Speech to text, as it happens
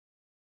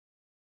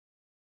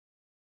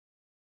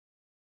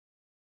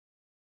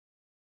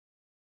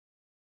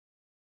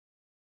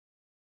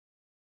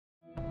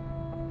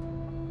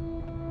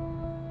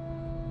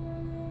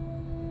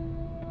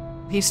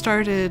He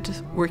started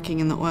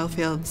working in the oil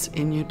fields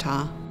in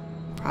Utah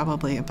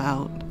probably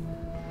about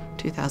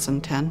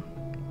 2010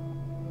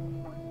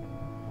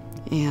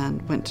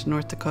 and went to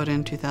North Dakota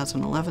in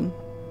 2011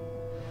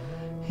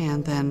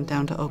 and then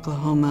down to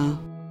Oklahoma.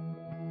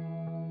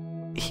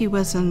 He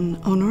was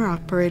an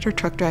owner-operator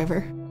truck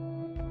driver,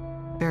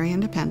 very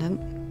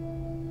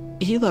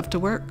independent. He loved to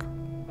work.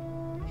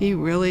 He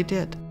really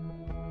did.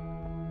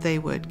 They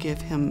would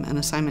give him an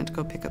assignment to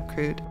go pick up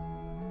crude.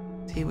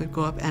 He would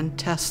go up and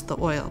test the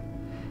oil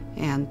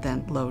and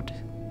then load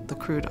the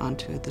crude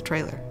onto the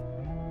trailer.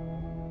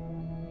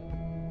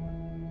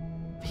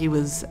 He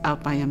was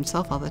out by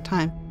himself all the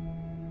time.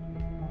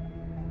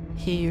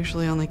 He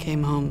usually only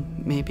came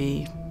home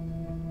maybe,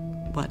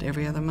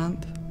 every other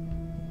month?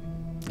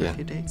 For a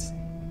few days.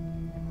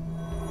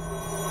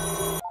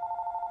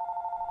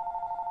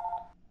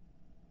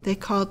 They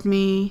called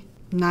me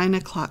 9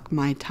 o'clock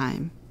my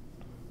time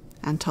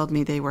and told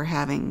me they were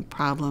having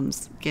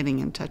problems getting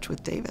in touch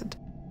with David,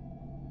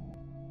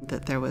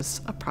 that there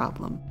was a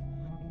problem.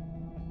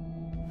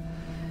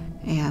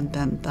 And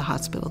then the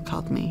hospital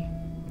called me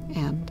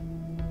and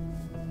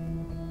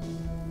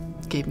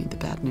gave me the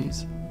bad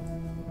news.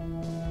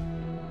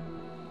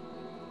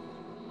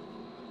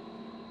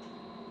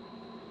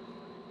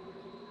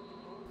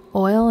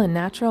 Oil and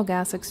natural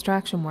gas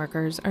extraction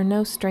workers are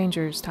no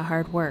strangers to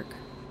hard work.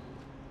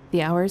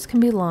 The hours can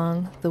be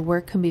long, the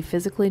work can be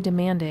physically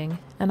demanding,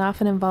 and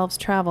often involves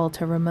travel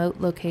to remote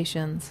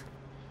locations.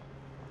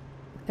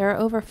 There are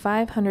over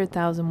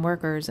 500,000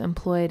 workers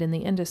employed in the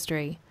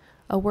industry,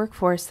 a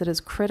workforce that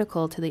is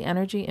critical to the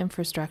energy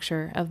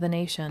infrastructure of the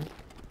nation.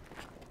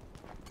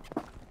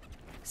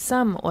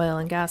 Some oil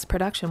and gas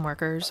production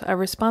workers are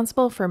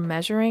responsible for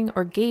measuring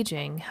or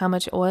gauging how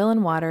much oil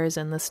and water is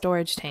in the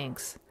storage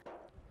tanks.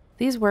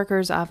 These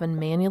workers often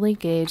manually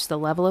gauge the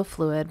level of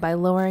fluid by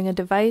lowering a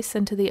device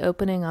into the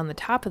opening on the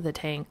top of the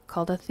tank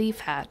called a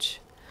thief hatch.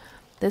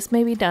 This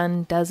may be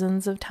done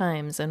dozens of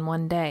times in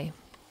one day.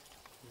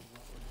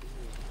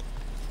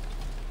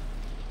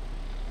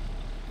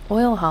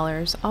 Oil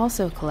haulers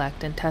also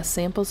collect and test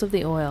samples of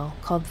the oil,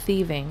 called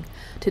thieving,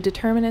 to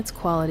determine its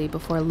quality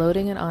before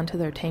loading it onto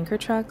their tanker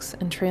trucks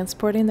and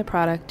transporting the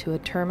product to a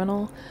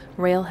terminal,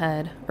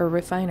 railhead, or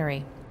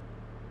refinery.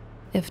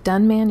 If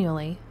done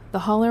manually, the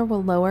hauler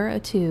will lower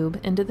a tube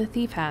into the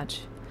thief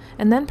hatch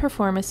and then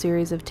perform a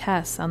series of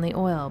tests on the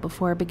oil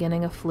before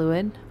beginning a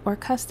fluid or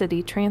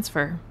custody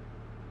transfer.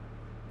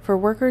 For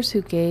workers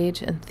who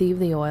gauge and thieve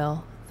the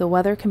oil, the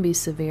weather can be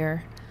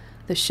severe,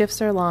 the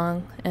shifts are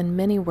long, and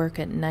many work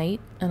at night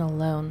and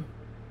alone.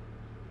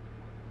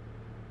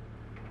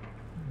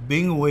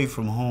 Being away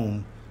from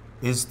home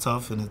is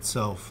tough in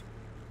itself.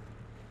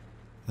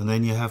 And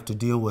then you have to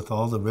deal with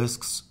all the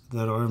risks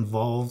that are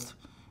involved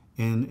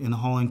in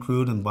hauling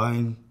crude and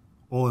buying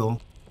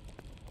oil.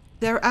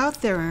 They're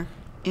out there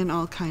in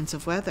all kinds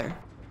of weather.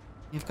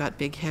 You've got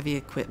big, heavy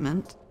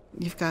equipment.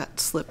 You've got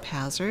slip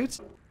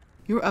hazards.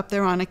 You're up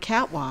there on a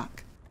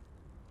catwalk.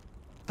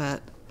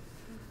 But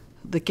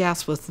the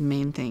gas was the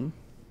main thing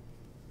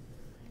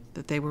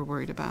that they were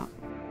worried about.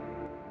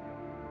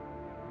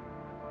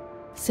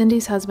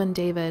 Cindy's husband,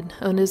 David,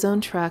 owned his own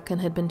truck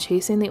and had been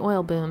chasing the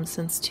oil boom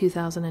since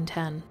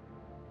 2010.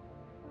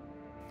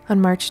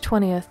 On March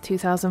 20th,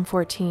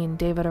 2014,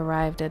 David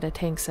arrived at a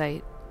tank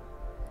site.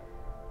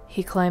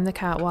 He climbed the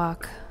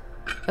catwalk,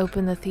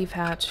 opened the thief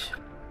hatch,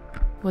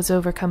 was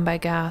overcome by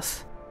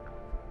gas,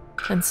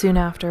 and soon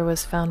after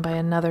was found by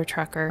another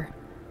trucker,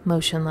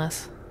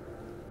 motionless.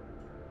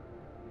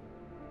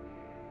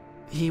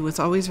 He was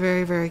always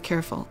very, very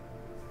careful.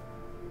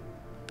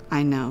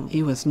 I know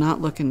he was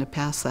not looking to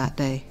pass that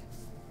day.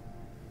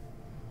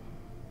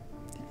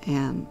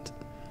 And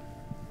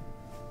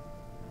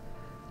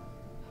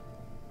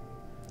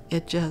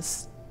it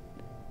just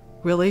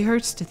really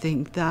hurts to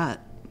think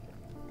that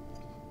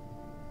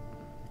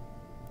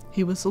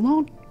he was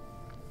alone.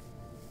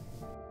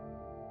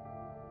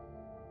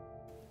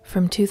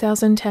 From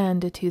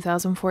 2010 to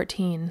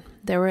 2014,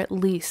 there were at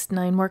least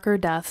 9 worker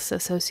deaths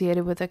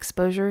associated with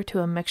exposure to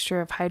a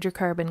mixture of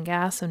hydrocarbon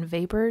gas and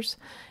vapors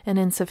and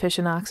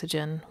insufficient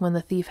oxygen when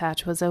the thief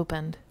hatch was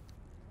opened.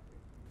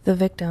 The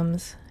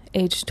victims,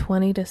 aged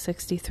 20 to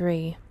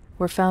 63,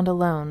 were found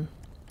alone,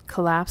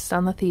 collapsed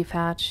on the thief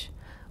hatch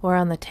or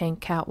on the tank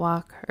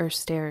catwalk or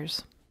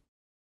stairs.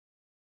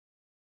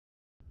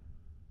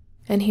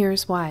 And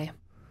here's why.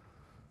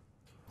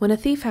 When a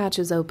thief hatch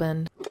is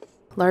opened,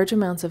 large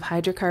amounts of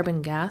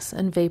hydrocarbon gas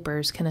and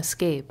vapors can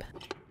escape,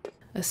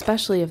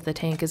 especially if the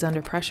tank is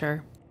under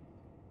pressure.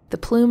 The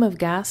plume of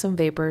gas and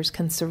vapors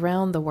can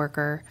surround the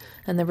worker,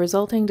 and the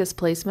resulting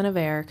displacement of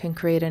air can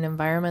create an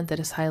environment that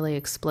is highly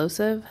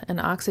explosive and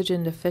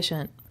oxygen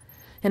deficient.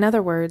 In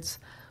other words,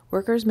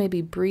 workers may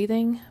be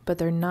breathing, but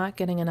they're not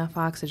getting enough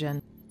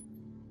oxygen.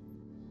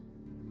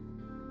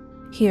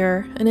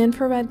 Here, an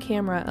infrared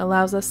camera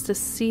allows us to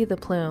see the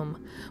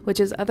plume, which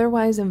is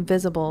otherwise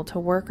invisible to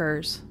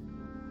workers.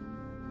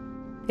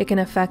 It can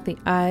affect the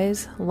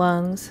eyes,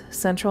 lungs,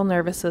 central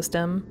nervous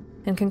system,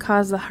 and can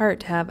cause the heart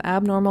to have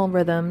abnormal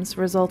rhythms,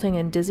 resulting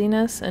in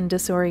dizziness and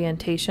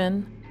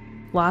disorientation,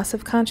 loss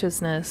of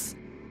consciousness,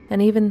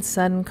 and even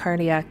sudden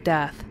cardiac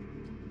death.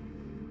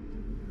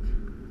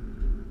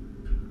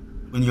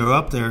 When you're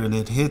up there and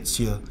it hits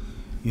you,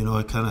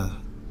 it kind of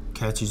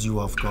catches you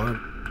off guard.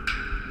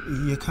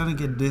 You kind of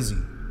get dizzy.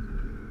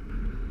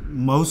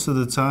 Most of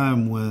the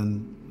time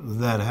when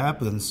that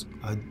happens,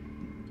 I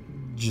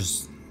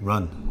just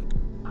run.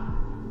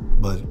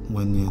 But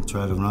when you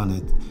try to run,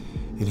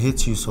 it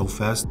hits you so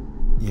fast,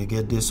 you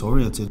get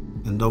disoriented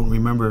and don't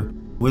remember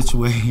which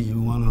way you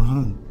want to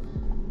run.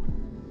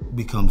 It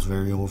becomes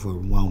very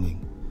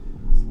overwhelming.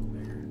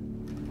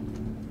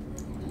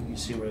 You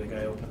see where the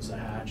guy opens the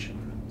hatch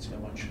and see how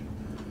much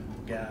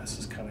gas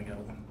is coming out.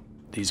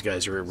 These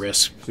guys are at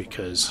risk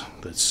because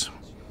there's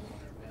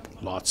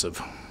lots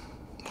of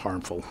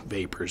harmful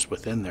vapors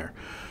within there.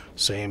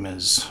 Same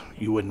as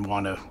you wouldn't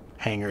want to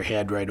hang your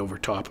head right over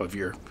top of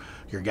your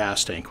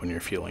gas tank when you're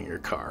fueling your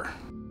car.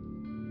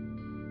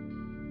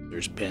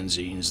 There's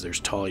benzenes,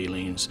 there's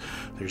toluenes,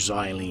 there's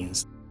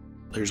xylenes.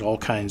 There's all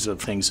kinds of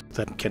things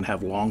that can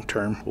have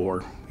long-term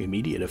or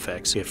immediate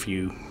effects if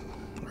you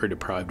are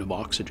deprived of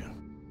oxygen.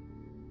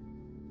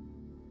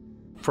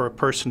 For a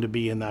person to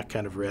be in that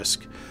kind of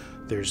risk,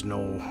 there's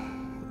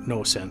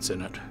no sense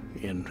in it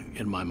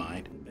in my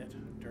mind.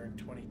 During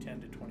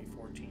 2010 to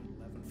 2014,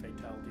 11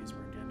 fatalities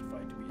were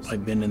identified to be.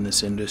 I've been in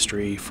this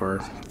industry for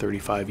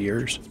 35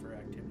 years.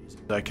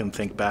 I can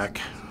think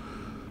back,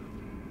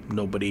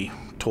 nobody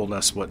told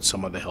us what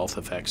some of the health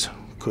effects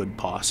could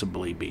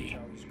possibly be.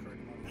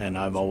 And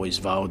I've always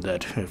vowed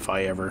that if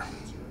I ever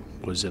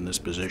was in this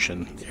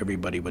position,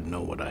 everybody would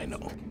know what I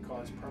know.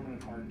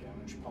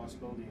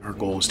 Our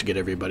goal is to get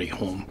everybody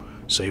home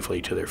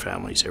safely to their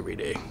families every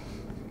day.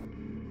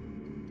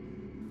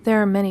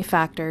 There are many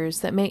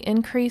factors that may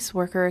increase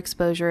worker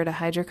exposure to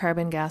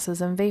hydrocarbon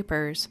gases and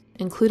vapors,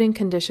 including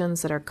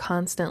conditions that are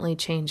constantly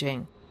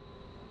changing.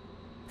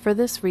 For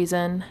this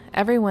reason,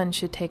 everyone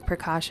should take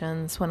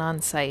precautions when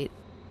on site.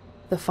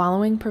 The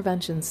following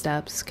prevention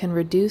steps can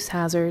reduce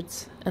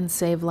hazards and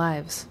save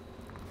lives.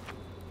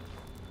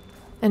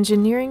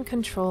 Engineering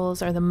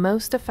controls are the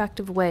most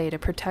effective way to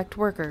protect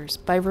workers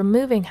by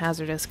removing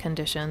hazardous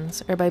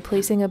conditions or by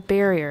placing a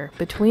barrier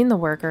between the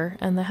worker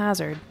and the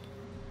hazard.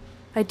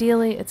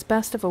 Ideally, it's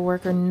best if a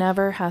worker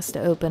never has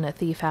to open a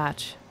thief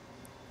hatch.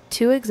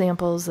 Two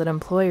examples that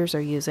employers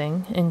are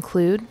using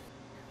include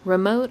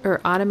remote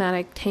or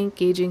automatic tank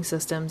gauging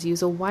systems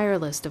use a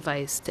wireless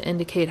device to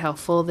indicate how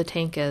full the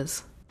tank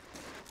is.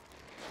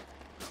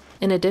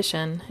 In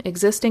addition,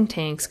 existing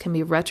tanks can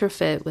be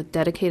retrofit with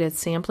dedicated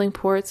sampling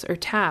ports or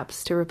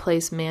taps to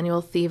replace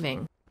manual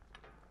thieving.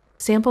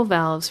 Sample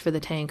valves for the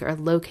tank are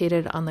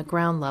located on the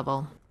ground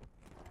level.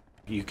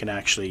 You can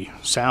actually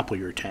sample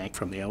your tank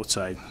from the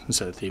outside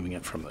instead of thieving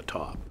it from the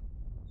top.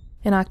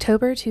 In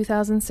October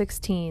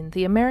 2016,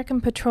 the American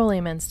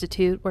Petroleum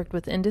Institute worked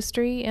with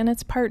industry and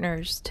its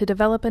partners to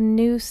develop a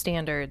new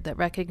standard that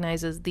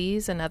recognizes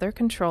these and other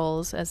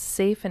controls as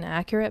safe and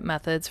accurate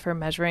methods for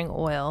measuring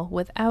oil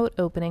without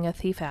opening a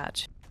thief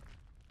hatch.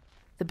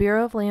 The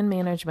Bureau of Land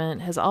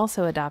Management has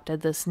also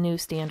adopted this new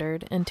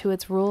standard into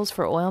its rules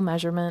for oil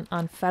measurement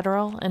on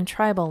federal and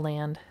tribal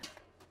land.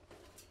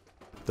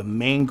 The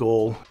main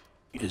goal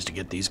is to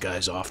get these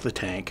guys off the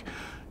tank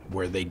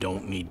where they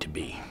don't need to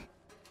be.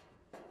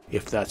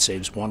 If that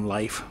saves one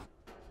life,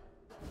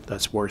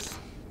 that's worth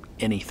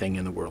anything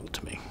in the world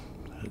to me.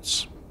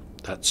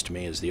 That's to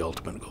me is the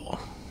ultimate goal.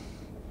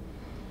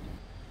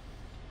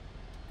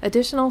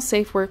 Additional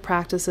safe work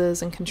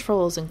practices and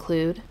controls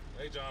include: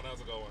 Hey John, how's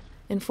it going?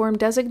 inform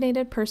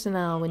designated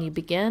personnel when you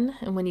begin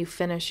and when you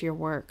finish your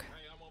work.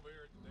 Hey, I'm over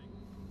here today.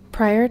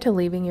 Prior to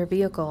leaving your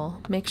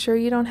vehicle, make sure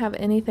you don't have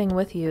anything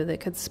with you that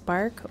could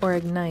spark or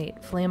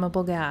ignite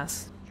flammable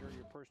gas.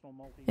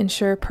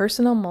 Ensure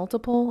personal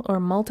multiple or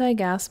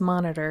multi-gas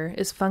monitor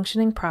is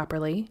functioning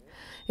properly,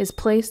 is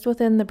placed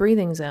within the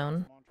breathing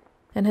zone,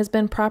 and has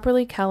been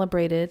properly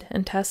calibrated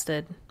and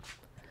tested.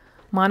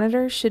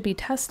 Monitors should be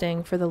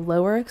testing for the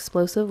lower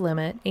explosive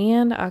limit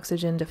and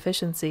oxygen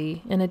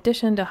deficiency in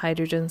addition to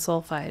hydrogen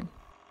sulfide.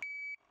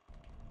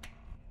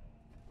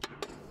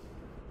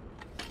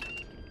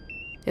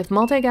 If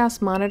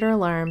multi-gas monitor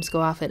alarms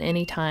go off at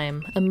any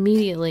time,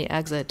 immediately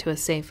exit to a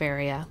safe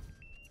area.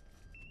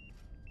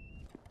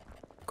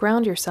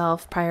 Ground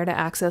yourself prior to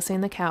accessing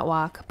the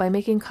catwalk by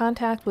making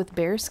contact with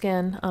bare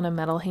skin on a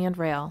metal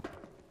handrail.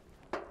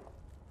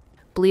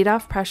 Bleed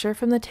off pressure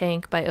from the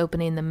tank by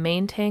opening the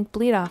main tank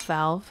bleed-off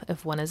valve,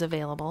 if one is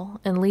available,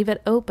 and leave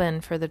it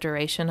open for the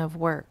duration of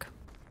work.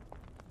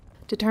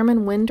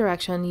 Determine wind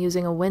direction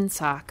using a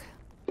windsock.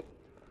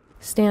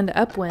 Stand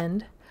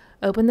upwind,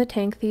 open the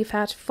tank thief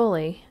hatch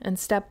fully, and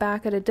step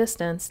back at a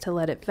distance to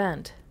let it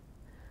vent.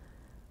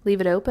 Leave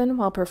it open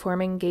while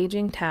performing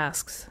gauging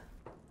tasks.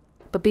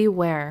 But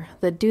beware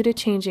that due to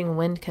changing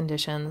wind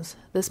conditions,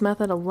 this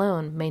method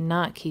alone may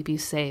not keep you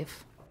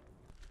safe.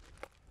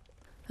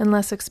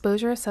 Unless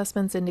exposure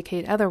assessments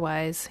indicate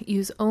otherwise,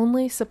 use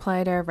only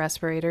supplied air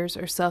respirators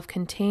or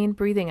self-contained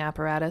breathing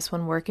apparatus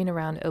when working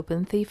around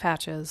open thief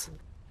hatches.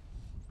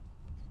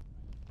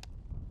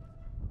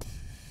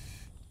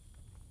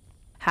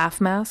 Half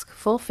mask,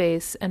 full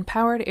face, and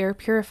powered air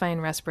purifying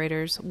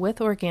respirators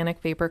with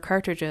organic vapor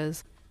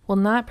cartridges will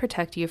not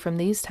protect you from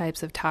these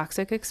types of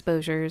toxic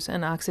exposures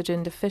and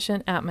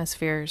oxygen-deficient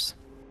atmospheres.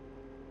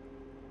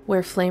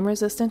 Wear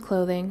flame-resistant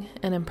clothing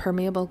and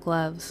impermeable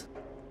gloves.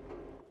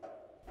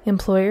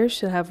 Employers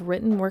should have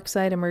written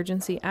worksite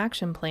emergency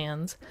action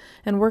plans,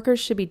 and workers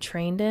should be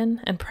trained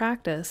in and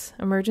practice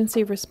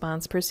emergency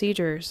response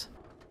procedures.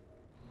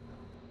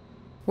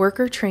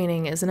 Worker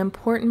training is an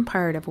important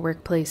part of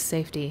workplace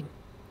safety.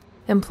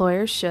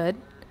 Employers should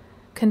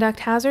conduct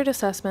hazard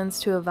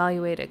assessments to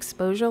evaluate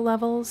exposure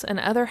levels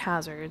and other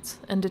hazards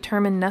and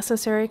determine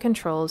necessary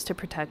controls to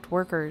protect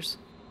workers,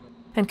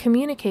 and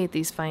communicate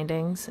these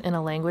findings in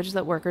a language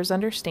that workers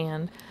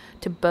understand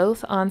to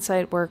both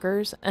on-site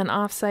workers and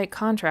off-site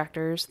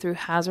contractors through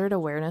hazard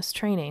awareness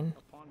training.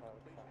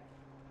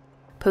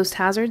 Post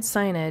hazard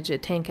signage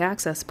at tank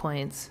access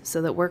points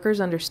so that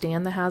workers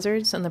understand the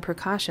hazards and the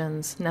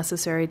precautions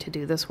necessary to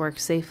do this work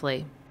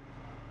safely,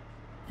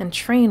 and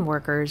train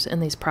workers in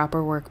these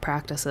proper work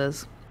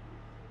practices.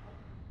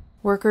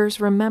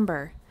 Workers,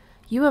 remember,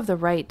 you have the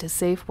right to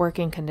safe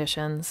working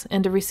conditions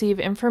and to receive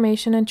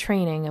information and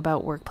training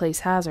about workplace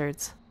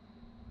hazards.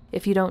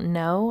 If you don't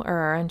know or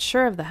are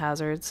unsure of the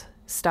hazards,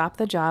 stop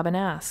the job and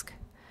ask.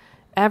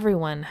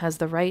 Everyone has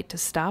the right to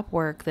stop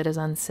work that is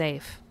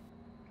unsafe.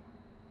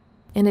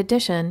 In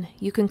addition,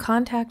 you can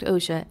contact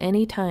OSHA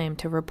anytime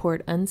to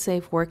report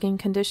unsafe working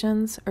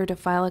conditions or to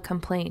file a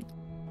complaint.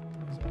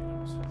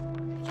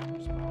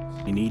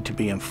 You need to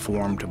be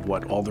informed of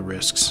what all the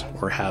risks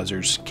or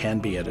hazards can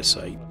be at a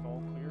site.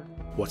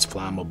 What's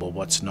flammable,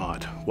 what's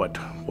not,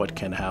 what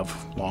can have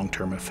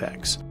long-term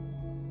effects.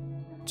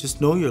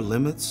 Just know your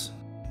limits.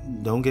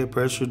 Don't get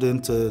pressured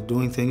into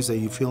doing things that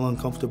you feel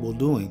uncomfortable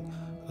doing.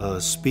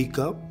 Speak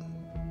up.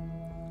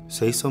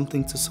 Say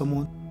something to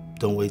someone.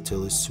 Don't wait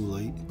till it's too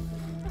late.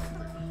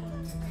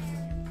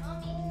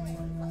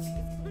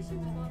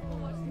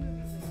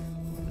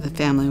 The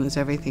family was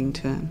everything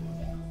to him.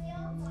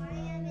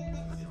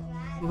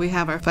 We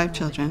have our 5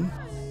 children,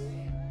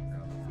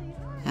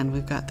 and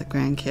we've got the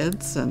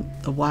grandkids and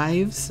the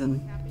wives, and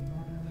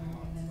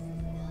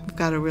we've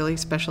got a really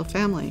special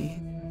family.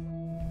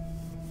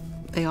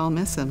 They all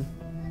miss him.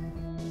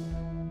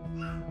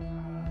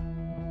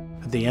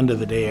 At the end of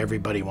the day,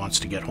 everybody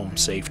wants to get home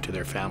safe to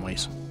their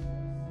families.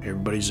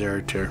 Everybody's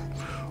there to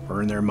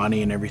earn their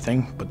money and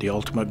everything, but the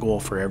ultimate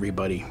goal for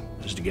everybody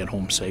is to get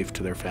home safe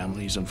to their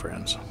families and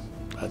friends.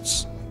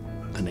 That's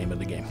the name of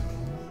the game.